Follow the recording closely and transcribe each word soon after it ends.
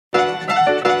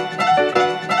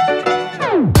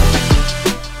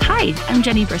I'm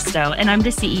Jenny Bristow, and I'm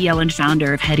the CEO and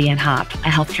founder of Hetty & Hop, a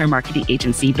healthcare marketing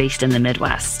agency based in the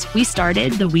Midwest. We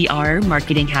started the We Are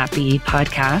Marketing Happy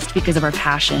podcast because of our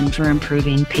passion for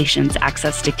improving patients'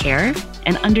 access to care,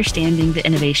 and understanding the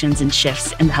innovations and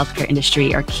shifts in the healthcare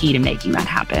industry are key to making that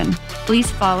happen.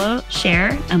 Please follow,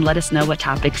 share, and let us know what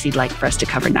topics you'd like for us to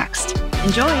cover next.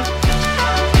 Enjoy!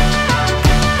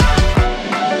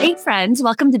 Hey friends,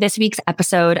 welcome to this week's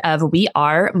episode of We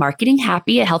Are Marketing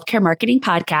Happy, a healthcare marketing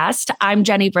podcast. I'm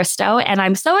Jenny Bristow, and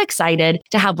I'm so excited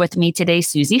to have with me today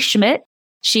Susie Schmidt.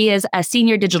 She is a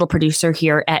senior digital producer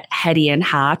here at Hetty &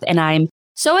 Hop, and I'm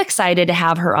so excited to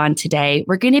have her on today.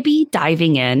 We're going to be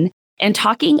diving in and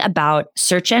talking about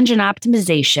search engine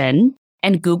optimization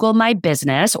and Google My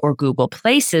Business or Google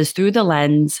Places through the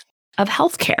lens of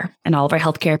healthcare and all of our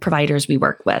healthcare providers we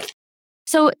work with.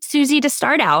 So Susie, to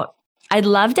start out, I'd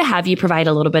love to have you provide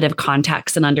a little bit of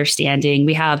context and understanding.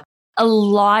 We have a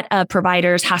lot of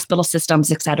providers, hospital systems,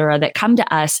 et cetera, that come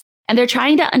to us and they're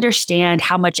trying to understand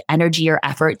how much energy or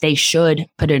effort they should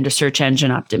put into search engine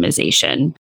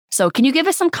optimization. So can you give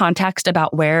us some context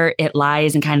about where it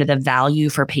lies and kind of the value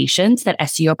for patients that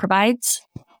SEO provides?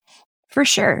 For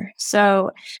sure.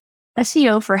 So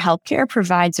SEO for healthcare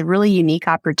provides a really unique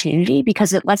opportunity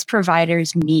because it lets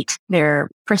providers meet their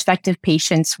prospective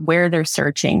patients where they're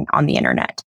searching on the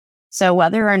internet. So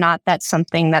whether or not that's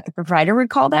something that the provider would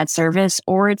call that service,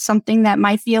 or it's something that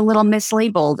might be a little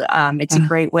mislabeled, it's a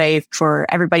great way for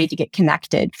everybody to get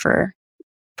connected for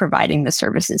providing the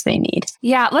services they need.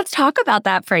 Yeah, let's talk about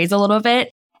that phrase a little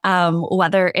bit,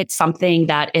 whether it's something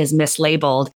that is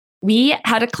mislabeled. We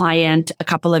had a client a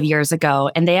couple of years ago,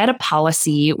 and they had a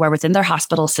policy where within their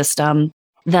hospital system,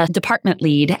 the department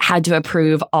lead had to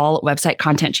approve all website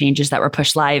content changes that were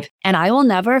pushed live. And I will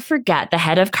never forget the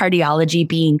head of cardiology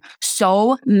being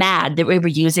so mad that we were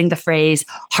using the phrase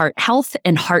heart health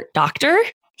and heart doctor.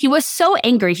 He was so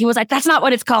angry. He was like, that's not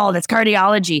what it's called. It's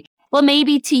cardiology. Well,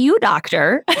 maybe to you,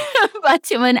 doctor, but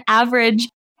to an average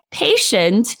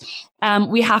patient,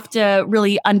 we have to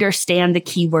really understand the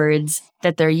keywords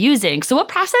that they're using. So what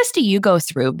process do you go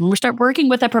through when we start working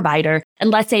with a provider? And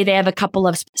let's say they have a couple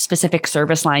of specific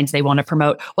service lines they want to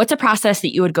promote. What's a process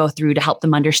that you would go through to help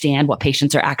them understand what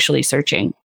patients are actually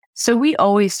searching? So we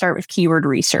always start with keyword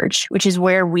research, which is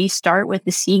where we start with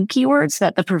the seed keywords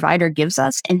that the provider gives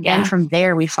us. And then from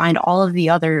there, we find all of the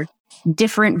other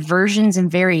different versions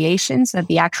and variations that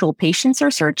the actual patients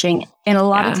are searching. And a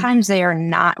lot of times they are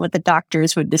not what the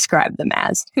doctors would describe them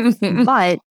as.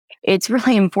 But it's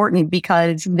really important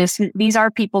because these are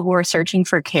people who are searching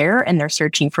for care and they're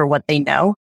searching for what they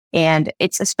know. And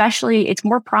it's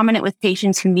more prominent with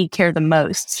patients who need care the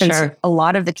most, since a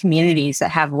lot of the communities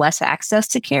that have less access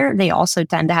to care, they also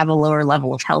tend to have a lower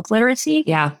level of health literacy.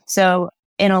 Yeah. So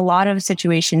in a lot of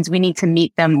situations, we need to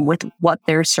meet them with what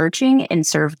they're searching and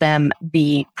serve them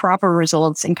the proper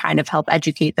results and kind of help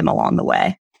educate them along the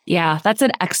way. Yeah, that's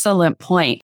an excellent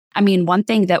point. I mean, one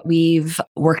thing that we've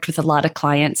worked with a lot of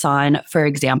clients on, for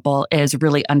example, is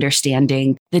really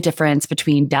understanding the difference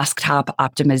between desktop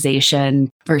optimization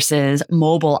versus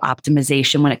mobile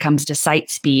optimization when it comes to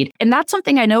site speed. And that's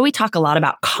something I know we talk a lot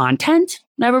about content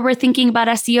whenever we're thinking about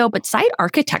SEO, but site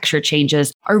architecture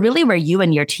changes are really where you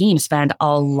and your team spend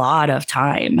a lot of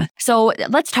time. So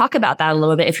let's talk about that a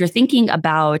little bit. If you're thinking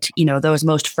about, those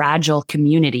most fragile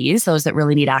communities, those that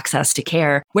really need access to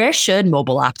care, where should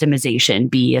mobile optimization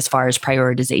be as far as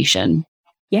prioritization?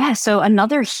 Yeah, so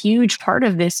another huge part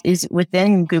of this is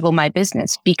within Google My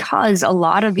Business, because a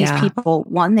lot of these people,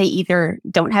 one, they either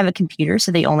don't have a computer,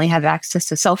 so they only have access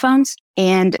to cell phones.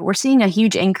 And we're seeing a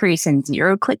huge increase in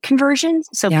zero-click conversions.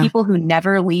 So people who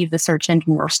never leave the search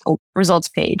engine results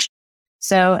page.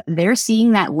 So they're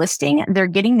seeing that listing, they're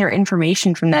getting their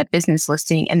information from that business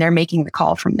listing, and they're making the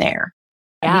call from there.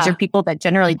 These are people that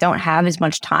generally don't have as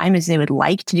much time as they would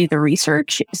like to do the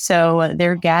research. So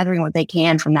they're gathering what they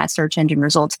can from that search engine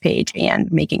results page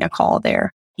and making a call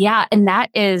there. Yeah. And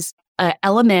that is an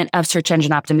element of search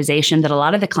engine optimization that a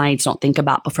lot of the clients don't think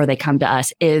about before they come to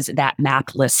us, is that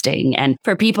map listing. And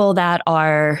for people that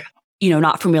are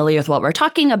not familiar with what we're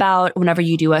talking about, whenever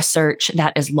you do a search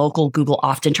that is local, Google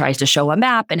often tries to show a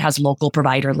map and has local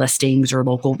provider listings or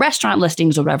local restaurant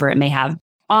listings or whatever it may have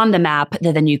on the map,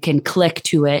 that then you can click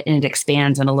to it and it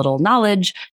expands on a little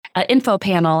knowledge info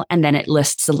panel, and then it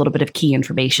lists a little bit of key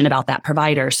information about that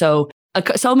provider. So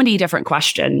many different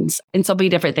questions and so many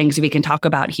different things we can talk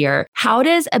about here. How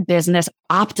does a business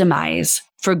optimize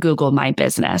for Google My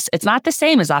Business? It's not the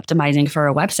same as optimizing for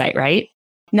a website, right?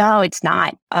 No, it's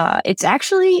not. It's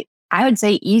actually, I would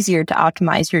say, easier to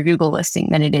optimize your Google listing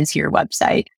than it is your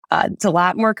website. It's a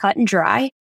lot more cut and dry.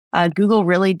 Google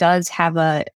really does have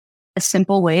a a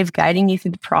simple way of guiding you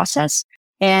through the process.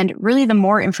 And really, the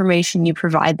more information you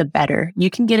provide, the better. You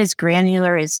can get as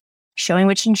granular as showing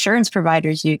which insurance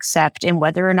providers you accept and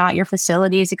whether or not your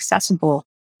facility is accessible,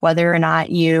 whether or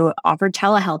not you offer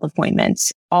telehealth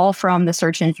appointments, all from the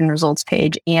search engine results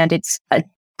page. And it's a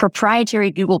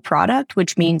proprietary Google product,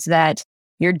 which means that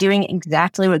you're doing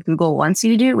exactly what Google wants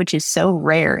you to do, which is so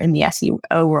rare in the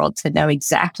SEO world to know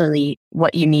exactly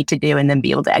what you need to do and then be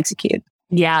able to execute.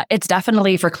 Yeah, it's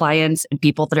definitely for clients and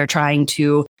people that are trying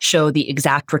to show the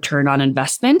exact return on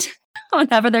investment.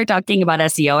 Whenever they're talking about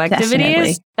SEO activities,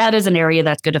 Definitely. That is an area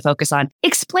that's good to focus on.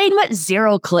 Explain what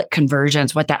zero-click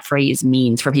conversions, what that phrase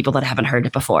means for people that haven't heard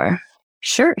it before.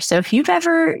 Sure. So if you've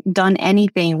ever done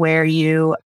anything where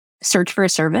you search for a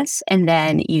service and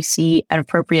then you see an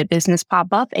appropriate business pop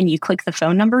up and you click the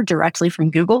phone number directly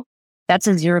from Google, that's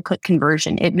a zero-click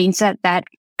conversion. It means that that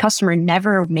customer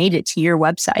never made it to your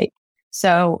website.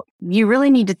 So you really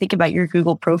need to think about your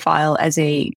Google profile as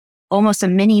almost a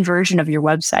mini version of your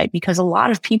website, because a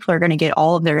lot of people are going to get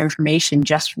all of their information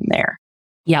just from there.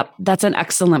 Yep, that's an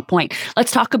excellent point.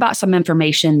 Let's talk about some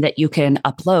information that you can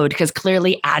upload, because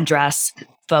clearly address,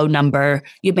 phone number,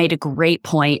 you made a great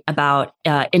point about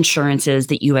insurances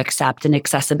that you accept and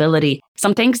accessibility.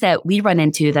 Some things that we run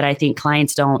into that I think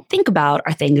clients don't think about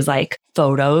are things like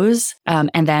photos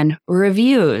and then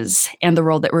reviews and the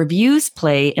role that reviews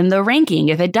play in the ranking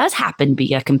if it does happen to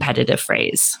be a competitive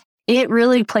phrase. It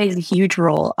really plays a huge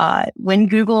role. When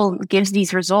Google gives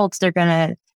these results, they're going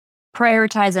to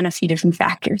prioritize on a few different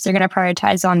factors. They're going to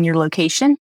prioritize on your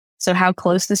location. So how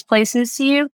close this place is to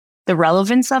you, the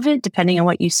relevance of it, depending on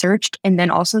what you searched, and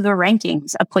then also the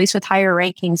rankings. A place with higher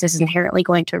rankings is inherently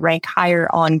going to rank higher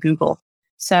on Google.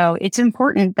 So it's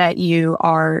important that you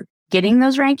are getting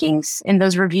those rankings and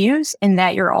those reviews, and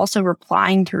that you're also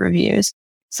replying to reviews.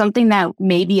 Something that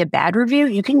may be a bad review,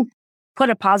 you can put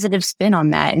a positive spin on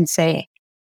that and say,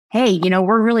 hey,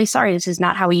 we're really sorry. This is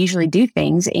not how we usually do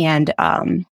things. And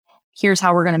here's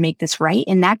how we're going to make this right.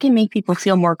 And that can make people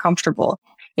feel more comfortable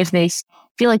if they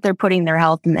feel like they're putting their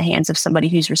health in the hands of somebody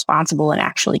who's responsible and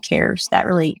actually cares. That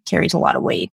really carries a lot of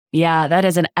weight. Yeah, that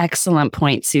is an excellent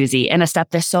point, Susie. And a step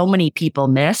that so many people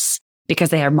miss because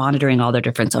they are monitoring all their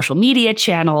different social media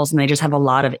channels and they just have a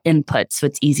lot of input. So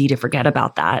it's easy to forget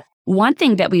about that. One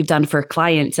thing that we've done for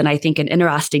clients, and I think an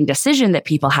interesting decision that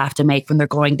people have to make when they're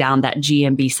going down that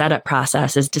GMB setup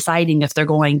process, is deciding if they're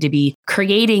going to be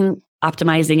creating,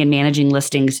 optimizing, and managing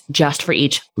listings just for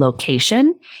each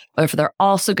location, or if they're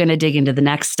also going to dig into the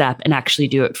next step and actually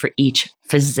do it for each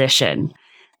physician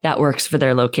that works for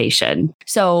their location.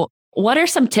 So what are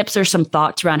some tips or some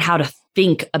thoughts around how to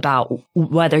think about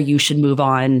whether you should move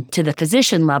on to the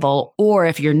physician level, or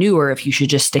if you're newer, if you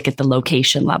should just stick at the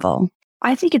location level?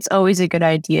 I think it's always a good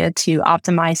idea to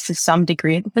optimize to some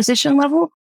degree at the physician level,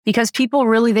 because people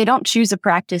really, they don't choose a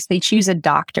practice, they choose a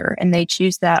doctor, and they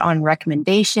choose that on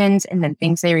recommendations and then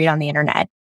things they read on the internet.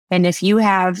 And if you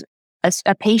have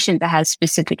a patient that has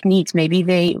specific needs, maybe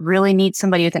they really need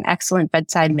somebody with an excellent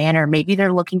bedside manner, maybe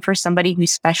they're looking for somebody who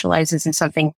specializes in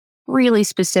something really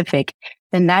specific,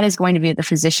 then that is going to be at the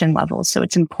physician level. So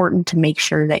it's important to make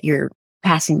sure that you're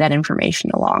passing that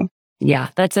information along. Yeah,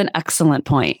 that's an excellent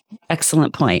point.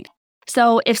 Excellent point.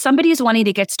 So if somebody is wanting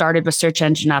to get started with search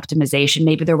engine optimization,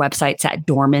 maybe their website sat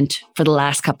dormant for the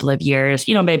last couple of years,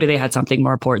 maybe they had something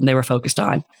more important they were focused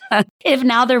on. If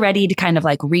now they're ready to kind of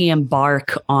like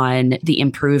re-embark on the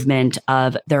improvement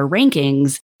of their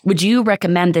rankings, would you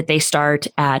recommend that they start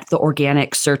at the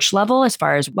organic search level as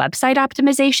far as website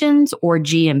optimizations or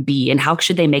GMB? And how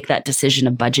should they make that decision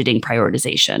of budgeting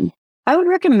prioritization? I would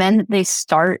recommend that they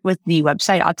start with the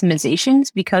website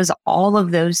optimizations, because all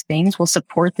of those things will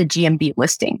support the GMB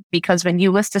listing. Because when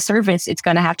you list a service, it's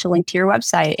going to have to link to your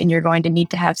website and you're going to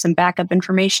need to have some backup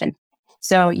information.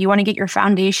 So you want to get your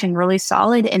foundation really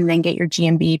solid and then get your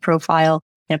GMB profile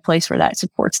in a place where that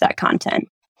supports that content.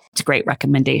 It's a great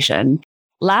recommendation.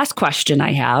 Last question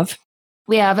I have.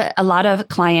 We have a lot of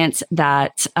clients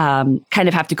that kind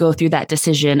of have to go through that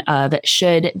decision of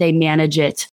should they manage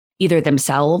it either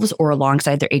themselves or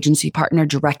alongside their agency partner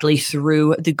directly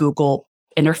through the Google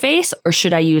interface, or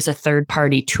should I use a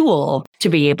third-party tool to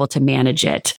be able to manage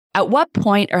it? At what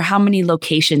point or how many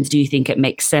locations do you think it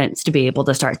makes sense to be able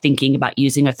to start thinking about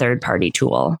using a third-party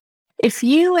tool? If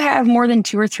you have more than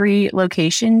 2 or 3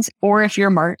 locations, or if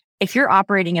you're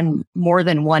operating in more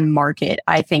than one market,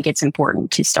 I think it's important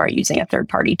to start using a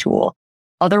third-party tool.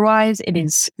 Otherwise, it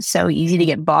is so easy to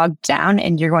get bogged down,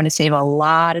 and you're going to save a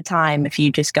lot of time if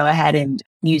you just go ahead and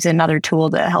use another tool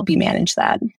to help you manage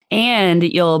that. And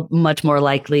you'll much more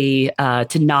likely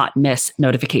to not miss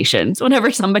notifications whenever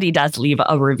somebody does leave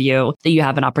a review that you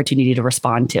have an opportunity to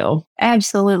respond to.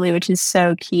 Absolutely, which is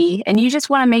so key. And you just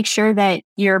want to make sure that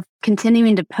you're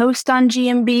continuing to post on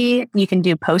GMB. You can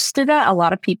do post to that. A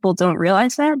lot of people don't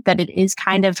realize that it is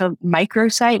kind of a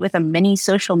microsite with a mini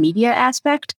social media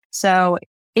aspect. So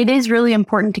it is really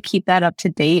important to keep that up to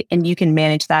date, and you can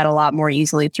manage that a lot more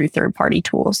easily through third-party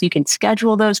tools. You can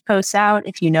schedule those posts out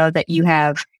if you know that you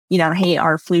have, hey,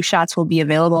 our flu shots will be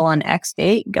available on X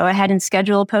date. Go ahead and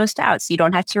schedule a post out so you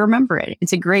don't have to remember it.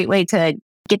 It's a great way to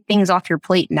get things off your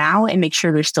plate now and make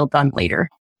sure they're still done later.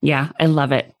 Yeah, I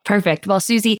love it. Perfect. Well,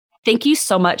 Susie, thank you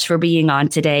so much for being on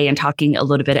today and talking a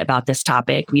little bit about this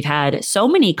topic. We've had so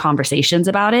many conversations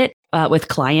about it with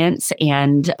clients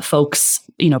and folks,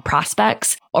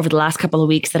 prospects over the last couple of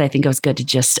weeks that I think it was good to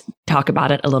just talk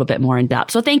about it a little bit more in depth.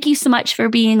 So thank you so much for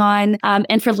being on.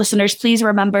 And for listeners, please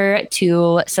remember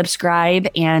to subscribe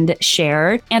and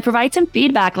share and provide some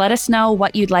feedback. Let us know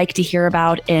what you'd like to hear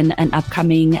about in an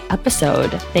upcoming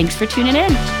episode. Thanks for tuning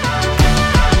in.